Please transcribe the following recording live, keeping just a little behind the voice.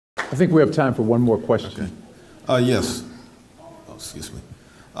I think we have time for one more question. Okay. Yes. Oh, excuse me.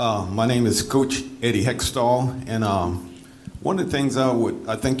 My name is Coach Eddie Hextall, and one of the things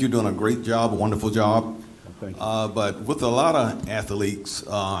I think you're doing a great job, a wonderful job. Thank you. But with a lot of athletes,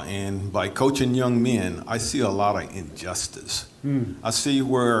 and by coaching young men, I see a lot of injustice. I see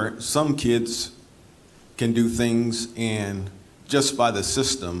where some kids can do things, and just by the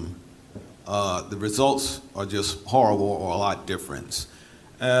system, the results are just horrible or a lot different.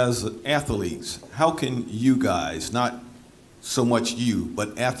 As athletes, how can you guys, not so much you,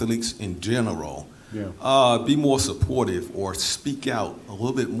 but athletes in general, be more supportive or speak out a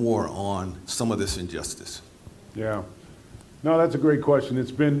little bit more on some of this injustice? Yeah. No, that's a great question. It's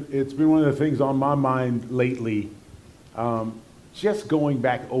been one of the things on my mind lately, just going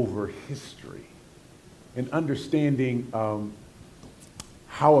back over history and understanding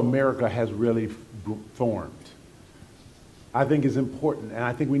how America has really formed. I think is important, and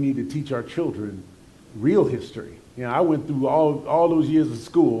I think we need to teach our children real history. You know, I went through all those years of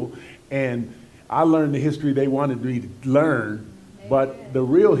school, and I learned the history they wanted me to learn, but the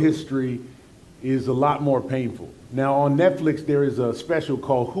real history is a lot more painful. Now, on Netflix, there is a special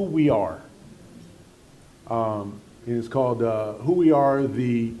called Who We Are. It's called Who We Are,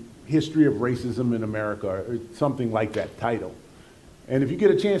 the History of Racism in America, or something like that title. And if you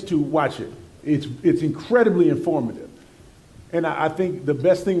get a chance to watch it, it's incredibly informative. And I think the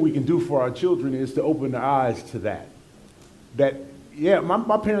best thing we can do for our children is to open their eyes to that.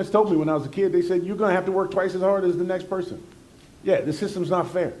 My parents told me when I was a kid, they said, you're going to have to work twice as hard as the next person. Yeah, the system's not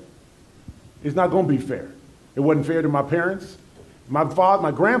fair. It's not going to be fair. It wasn't fair to my parents. My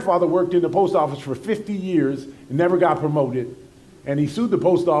grandfather worked in the post office for 50 years and never got promoted. And he sued the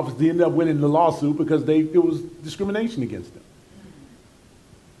post office to end up winning the lawsuit because it was discrimination against him.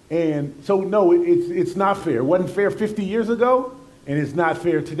 And so, no, it's not fair. It wasn't fair 50 years ago, and it's not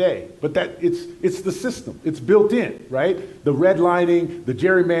fair today. But it's the system. It's built in, right? The redlining, the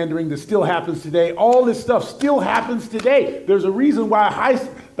gerrymandering that still happens today, all this stuff still happens today. There's a reason why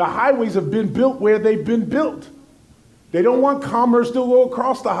the highways have been built where they've been built. They don't want commerce to go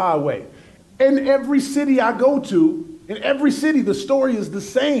across the highway. In every city I go to, in every city, the story is the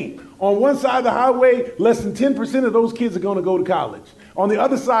same. On one side of the highway, less than 10% of those kids are going to go to college. On the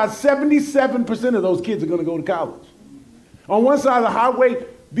other side, 77% of those kids are going to go to college. On one side of the highway,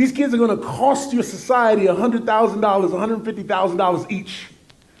 these kids are going to cost your society $100,000, $150,000 each.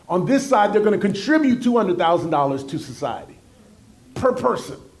 On this side, they're going to contribute $200,000 to society per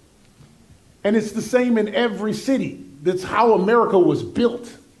person. And it's the same in every city. That's how America was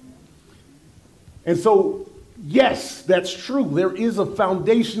built. And so, yes, that's true. There is a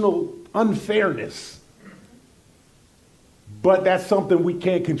foundational unfairness. But that's something we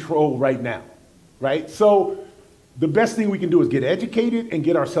can't control right now, right? So the best thing we can do is get educated and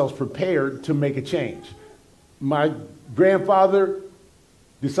get ourselves prepared to make a change. My grandfather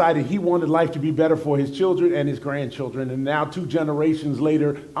decided he wanted life to be better for his children and his grandchildren, and now 2 generations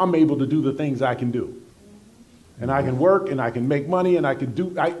later, I'm able to do the things I can do. And I can work, and I can make money, and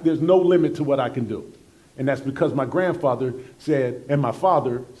there's no limit to what I can do. And that's because my grandfather said, and my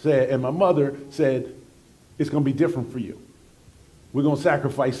father said, and my mother said, it's going to be different for you. We're going to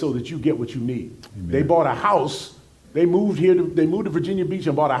sacrifice so that you get what you need. Amen. They bought a house. They moved to Virginia Beach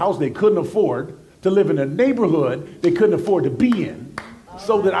and bought a house they couldn't afford to live in a neighborhood they couldn't afford to be in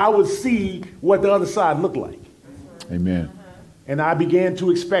so that I would see what the other side looked like. Amen. And I began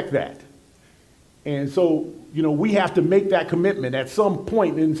to expect that. And so, we have to make that commitment at some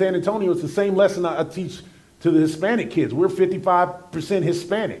point. In San Antonio, it's the same lesson I teach to the Hispanic kids. We're 55%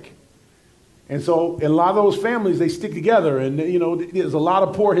 Hispanic. And so in a lot of those families, they stick together. And, there's a lot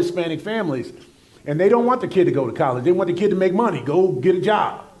of poor Hispanic families. And they don't want the kid to go to college. They want the kid to make money, go get a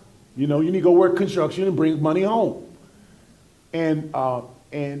job. You need to go work construction and bring money home. And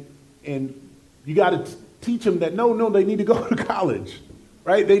you got to teach them that, no, they need to go to college,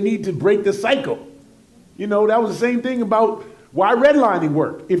 right? They need to break the cycle. That was the same thing about why redlining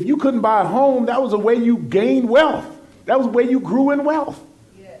worked. If you couldn't buy a home, that was a way you gained wealth. That was a way you grew in wealth.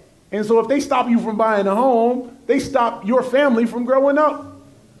 And so if they stop you from buying a home, they stop your family from growing up.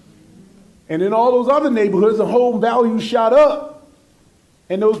 And in all those other neighborhoods, the home value shot up.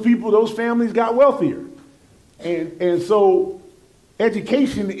 And those families got wealthier. And so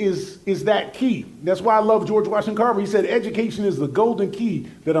education is that key. That's why I love George Washington Carver. He said education is the golden key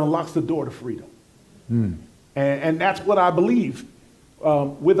that unlocks the door to freedom. And that's what I believe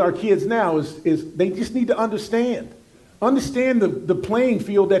with our kids now is they just need to understand the playing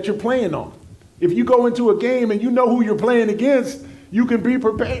field that you're playing on. If you go into a game and you know who you're playing against, you can be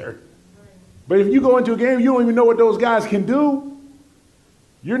prepared. But if you go into a game, you don't even know what those guys can do,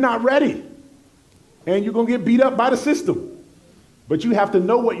 You're not ready. And you're going to get beat up by the system. But you have to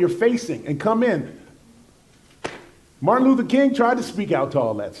know what you're facing and come in. Martin Luther King tried to speak out to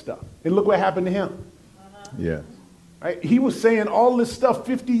all that stuff. And look what happened to him. Yes. Right? He was saying all this stuff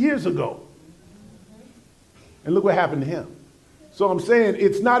 50 years ago. And look what happened to him. So I'm saying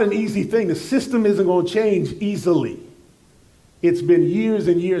it's not an easy thing. The system isn't going to change easily. It's been years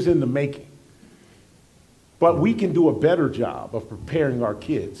and years in the making. But we can do a better job of preparing our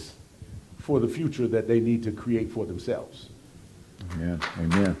kids for the future that they need to create for themselves. Amen.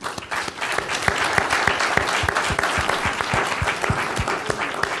 Amen.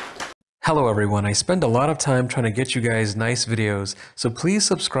 Hello everyone, I spend a lot of time trying to get you guys nice videos, so please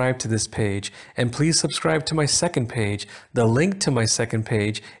subscribe to this page and please subscribe to my second page. The link to my second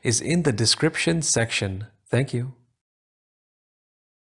page is in the description section. Thank you.